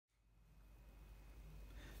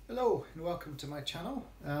Hello and welcome to my channel.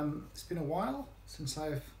 It's been a while since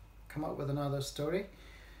I've come up with another story.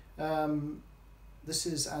 This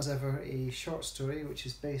is, as ever, a short story which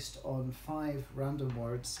is based on 5 random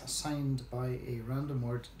words assigned by a random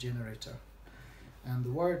word generator. And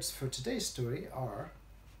the words for today's story are...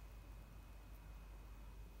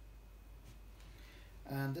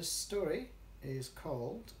 And this story is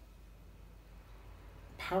called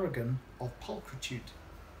Paragon of Pulchritude.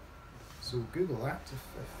 So Google that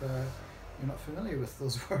if you're not familiar with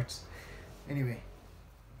those words. Anyway,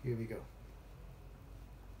 here we go.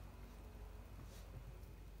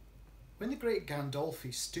 When the great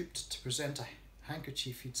Gandolfi stooped to present a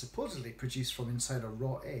handkerchief he'd supposedly produced from inside a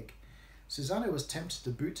raw egg, Susanna was tempted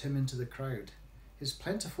to boot him into the crowd. His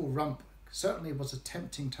plentiful rump certainly was a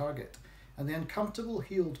tempting target, and the uncomfortable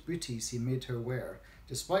heeled booties he made her wear,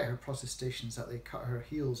 despite her protestations that they cut her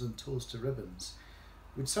heels and toes to ribbons,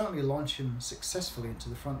 would certainly launch him successfully into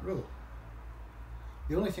the front row.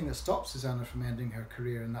 The only thing that stopped Susanna from ending her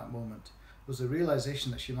career in that moment was the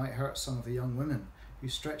realisation that she might hurt some of the young women who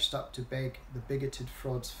stretched up to beg the bigoted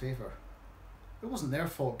fraud's favour. It wasn't their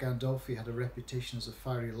fault Gandolfi had a reputation as a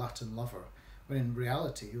fiery Latin lover, when in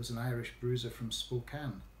reality he was an Irish bruiser from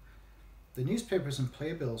Spokane. The newspapers and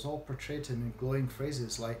playbills all portrayed him in glowing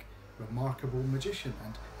phrases like remarkable magician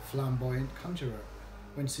and flamboyant conjurer,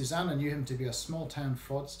 when Susanna knew him to be a small-town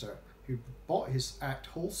fraudster who bought his act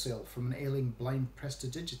wholesale from an ailing blind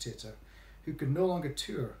prestidigitator who could no longer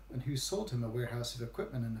tour and who sold him a warehouse of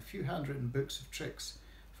equipment and a few handwritten books of tricks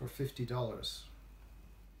for $50.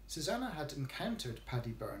 Susanna had encountered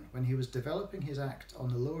Paddy Byrne when he was developing his act on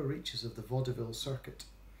the lower reaches of the vaudeville circuit.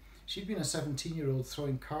 She'd been a 17-year-old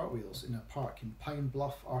throwing cartwheels in a park in Pine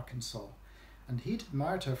Bluff, Arkansas, and he'd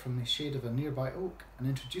admired her from the shade of a nearby oak and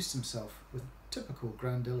introduced himself with typical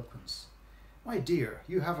grandiloquence. "My dear,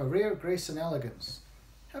 you have a rare grace and elegance.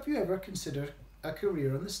 Have you ever considered a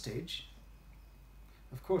career on the stage?"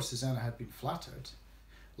 Of course, Susanna had been flattered.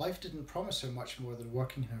 Life didn't promise her much more than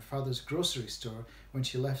working in her father's grocery store when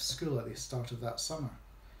she left school at the start of that summer.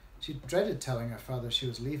 She dreaded telling her father she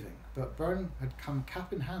was leaving, but Byrne had come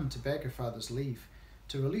cap in hand to beg her father's leave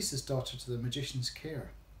to release his daughter to the magician's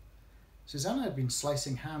care. Susanna had been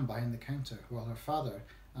slicing ham behind the counter while her father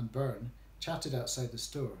and Byrne chatted outside the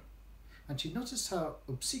store, and she noticed how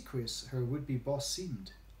obsequious her would-be boss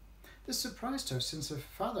seemed. This surprised her, since her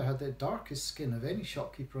father had the darkest skin of any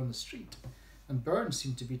shopkeeper on the street, and Byrne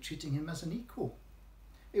seemed to be treating him as an equal.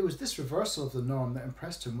 It was this reversal of the norm that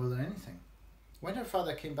impressed her more than anything. When her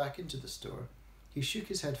father came back into the store, he shook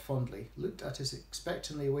his head fondly, looked at his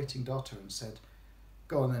expectantly awaiting daughter and said,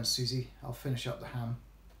 "Go on then, Susie, I'll finish up the ham."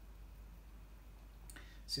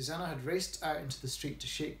 Susanna had raced out into the street to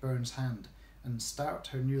shake Byrne's hand and start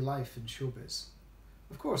her new life in showbiz.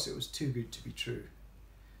 Of course, it was too good to be true.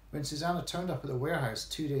 When Susanna turned up at the warehouse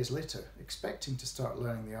 2 days later, expecting to start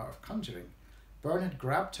learning the art of conjuring, Byrne had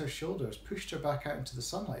grabbed her shoulders, pushed her back out into the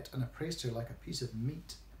sunlight, and appraised her like a piece of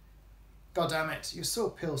meat. "God damn it, you're so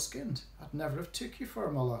pale-skinned. I'd never have took you for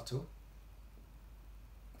a mulatto."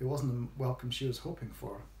 It wasn't the welcome she was hoping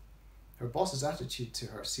for. Her boss's attitude to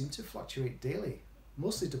her seemed to fluctuate daily,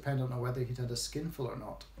 mostly dependent on whether he'd had a skinful or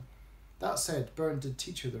not. That said, Byrne did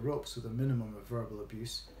teach her the ropes with a minimum of verbal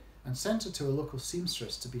abuse, and sent her to a local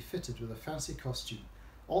seamstress to be fitted with a fancy costume,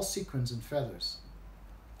 all sequins and feathers.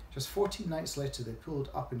 Just 14 nights later, they pulled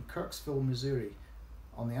up in Kirksville, Missouri,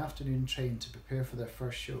 on the afternoon train to prepare for their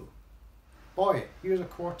first show. "Boy, here's a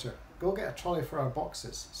quarter. Go get a trolley for our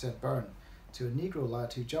boxes," said Byrne to a Negro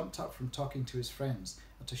lad who jumped up from talking to his friends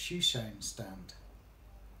at a shoeshine stand.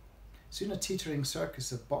 Soon a teetering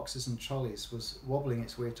circus of boxes and trolleys was wobbling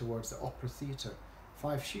its way towards the Opera Theatre,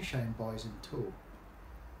 5 shoeshine boys in tow.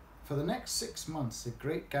 For the next 6 months, the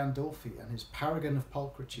great Gandolfi and his Paragon of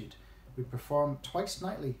Pulchritude would perform twice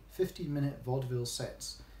nightly 15-minute vaudeville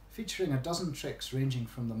sets, featuring a dozen tricks ranging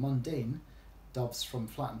from the mundane, doves from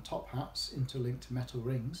flattened top hats, interlinked metal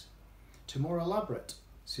rings, to more elaborate,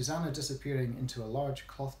 Susanna disappearing into a large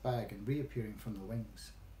cloth bag and reappearing from the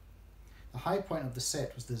wings. The high point of the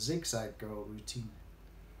set was the zigzag girl routine.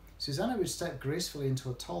 Susanna would step gracefully into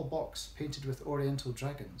a tall box painted with oriental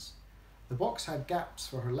dragons. The box had gaps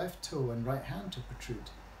for her left toe and right hand to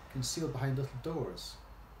protrude, concealed behind little doors.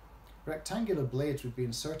 Rectangular blades would be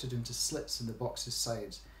inserted into slits in the box's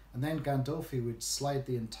sides, and then Gandolfi would slide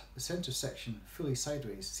the centre section fully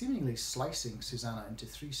sideways, seemingly slicing Susanna into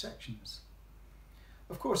 3 sections.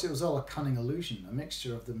 Of course, it was all a cunning illusion, a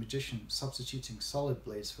mixture of the magician substituting solid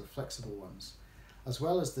blades for flexible ones, as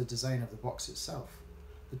well as the design of the box itself.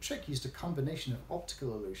 The trick used a combination of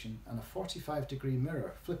optical illusion and a 45-degree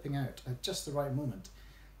mirror flipping out at just the right moment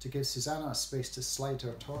to give Susanna a space to slide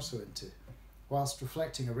her torso into, whilst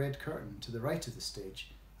reflecting a red curtain to the right of the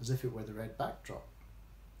stage, as if it were the red backdrop.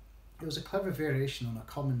 It was a clever variation on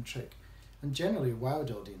a common trick, and generally wowed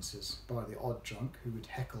audiences, bar the odd drunk who would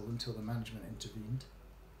heckle until the management intervened.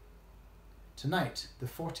 Tonight, the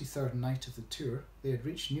 43rd night of the tour, they had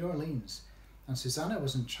reached New Orleans, and Susanna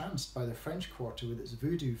was entranced by the French Quarter with its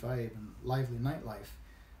voodoo vibe and lively nightlife,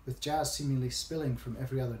 with jazz seemingly spilling from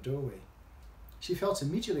every other doorway. She felt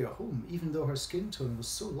immediately at home, even though her skin tone was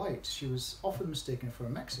so light she was often mistaken for a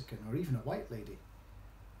Mexican or even a white lady.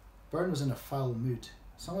 Byrne was in a foul mood.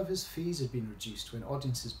 Some of his fees had been reduced when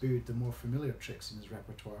audiences booed the more familiar tricks in his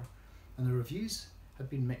repertoire, and the reviews had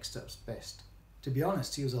been mixed at best. To be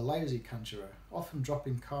honest, he was a lousy conjurer, often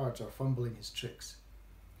dropping cards or fumbling his tricks.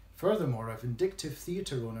 Furthermore, a vindictive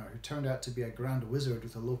theatre owner who turned out to be a grand wizard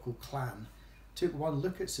with a local clan took one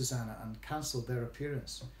look at Susanna and cancelled their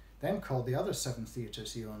appearance, then called the other 7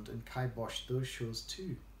 theatres he owned and kiboshed those shows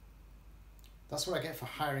too. "That's what I get for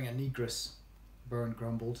hiring a negress," Byrne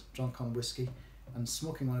grumbled, drunk on whiskey, and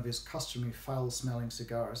smoking one of his customary foul-smelling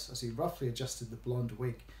cigars as he roughly adjusted the blonde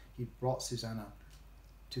wig he'd brought Susanna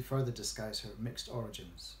to further disguise her mixed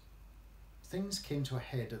origins. Things came to a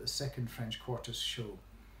head at the second French Quarter's show.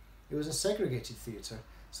 It was a segregated theatre,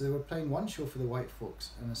 so they were playing one show for the white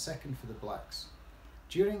folks and a second for the blacks.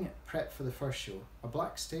 During prep for the first show, a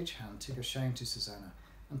black stagehand took a shine to Susanna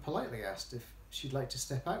and politely asked if she'd like to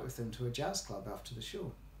step out with him to a jazz club after the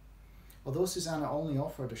show. Although Susanna only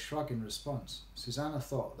offered a shrug in response, Susanna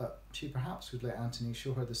thought that she perhaps would let Anthony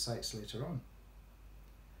show her the sights later on.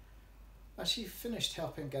 As she finished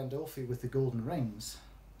helping Gandolfi with the golden rings,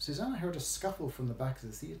 Susanna heard a scuffle from the back of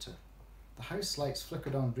the theatre. The house lights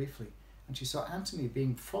flickered on briefly, and she saw Anthony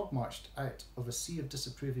being frog-marched out of a sea of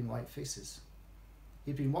disapproving white faces.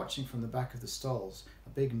 He'd been watching from the back of the stalls, a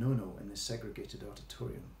big no-no in this segregated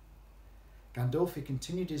auditorium. Gandolfi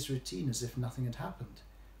continued his routine as if nothing had happened,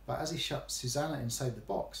 but as he shut Susanna inside the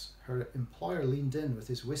box, her employer leaned in with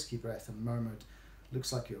his whiskey breath and murmured,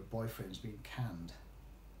 "Looks like your boyfriend's been canned."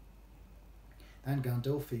 Then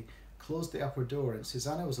Gandolfi closed the upper door and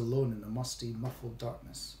Susanna was alone in the musty, muffled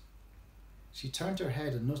darkness. She turned her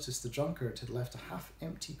head and noticed the drunkard had left a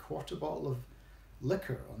half-empty quarter bottle of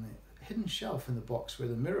liquor on the hidden shelf in the box where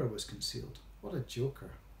the mirror was concealed. What a joker.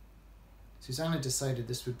 Susanna decided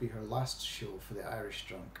this would be her last show for the Irish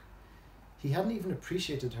drunk. He hadn't even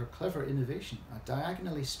appreciated her clever innovation, a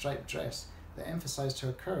diagonally striped dress that emphasised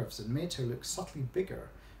her curves and made her look subtly bigger,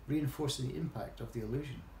 reinforcing the impact of the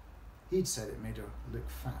illusion. He'd said it made her look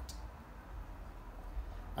fat.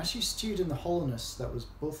 As she stewed in the hollowness that was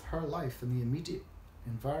both her life and the immediate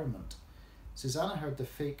environment, Susanna heard the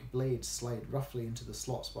fake blade slide roughly into the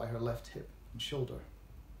slots by her left hip and shoulder.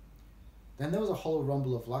 Then there was a hollow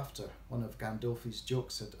rumble of laughter. One of Gandolfi's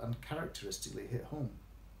jokes had uncharacteristically hit home.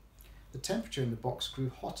 The temperature in the box grew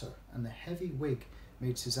hotter, and the heavy wig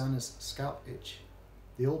made Susanna's scalp itch.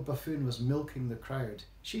 The old buffoon was milking the crowd.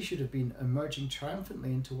 She should have been emerging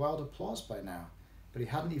triumphantly into wild applause by now, but he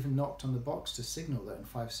hadn't even knocked on the box to signal that in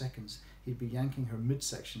 5 seconds he'd be yanking her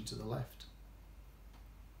midsection to the left.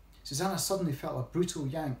 Susanna suddenly felt a brutal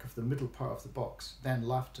yank of the middle part of the box, then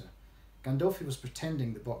laughter. Gandolfi was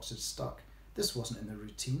pretending the box had stuck. This wasn't in the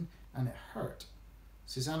routine, and it hurt.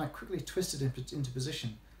 Susanna quickly twisted into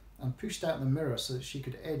position and pushed out the mirror so that she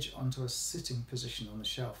could edge onto a sitting position on the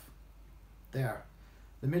shelf. There.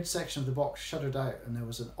 The midsection of the box shuddered out and there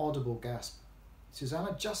was an audible gasp.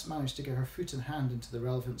 Susanna just managed to get her foot and hand into the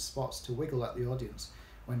relevant spots to wiggle at the audience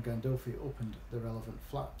when Gandolfi opened the relevant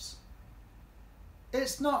flaps.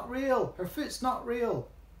 "It's not real! Her foot's not real!"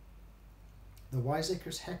 The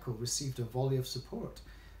wiseacre's heckle received a volley of support,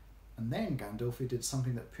 and then Gandolfi did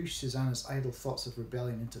something that pushed Susanna's idle thoughts of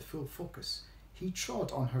rebellion into full focus. He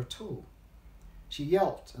trod on her toe. She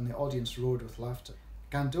yelped and the audience roared with laughter.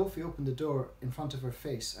 Gandolfi opened the door in front of her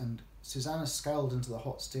face and Susanna scowled into the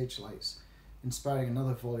hot stage lights, inspiring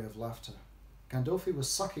another volley of laughter. Gandolfi was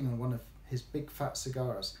sucking on one of his big fat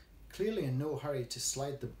cigars, clearly in no hurry to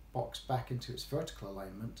slide the box back into its vertical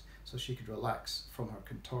alignment so she could relax from her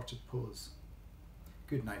contorted pose.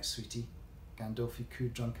 "Good night, sweetie," Gandolfi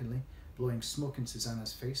cooed drunkenly, blowing smoke in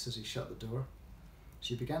Susanna's face as he shut the door.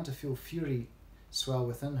 She began to feel fury swell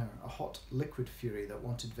within her, a hot liquid fury that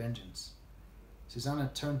wanted vengeance.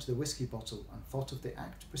 Susanna turned to the whiskey bottle and thought of the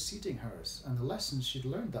act preceding hers and the lessons she'd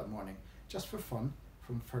learned that morning, just for fun,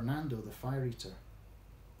 from Fernando the Fire Eater.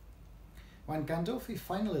 When Gandolfi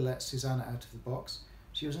finally let Susanna out of the box,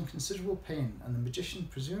 she was in considerable pain, and the magician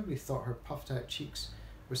presumably thought her puffed-out cheeks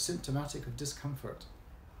were symptomatic of discomfort.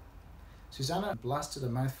 Susanna blasted a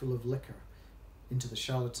mouthful of liquor into the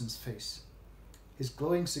charlatan's face. His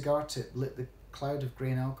glowing cigar tip lit the cloud of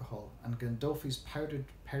grain alcohol, and Gandolfi's powdered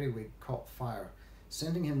periwig caught fire,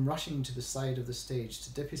 sending him rushing to the side of the stage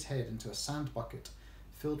to dip his head into a sand bucket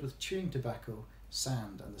filled with chewing tobacco,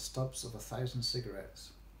 sand, and the stubs of 1,000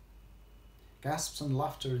 cigarettes. Gasps and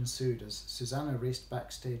laughter ensued as Susanna raced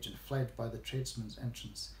backstage and fled by the tradesman's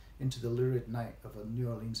entrance into the lurid night of a New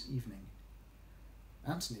Orleans evening.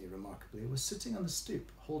 Anthony, remarkably, was sitting on the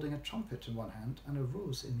stoop, holding a trumpet in one hand and a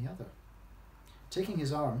rose in the other. Taking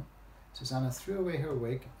his arm, Susanna threw away her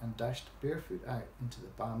wig and dashed barefoot out into the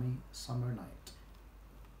balmy summer night.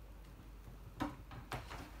 There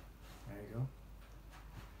you go.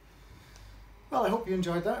 Well, I hope you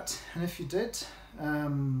enjoyed that, and if you did,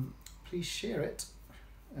 please share it.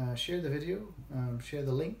 Share the video, share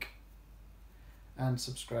the link, and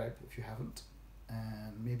subscribe if you haven't,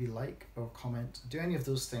 and maybe like or comment. Do any of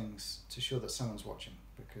those things to show that someone's watching,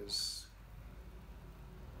 because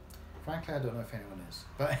frankly I don't know if anyone is,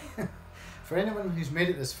 but for anyone who's made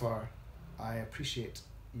it this far, I appreciate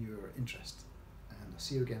your interest, and I'll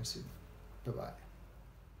see you again soon. Bye bye.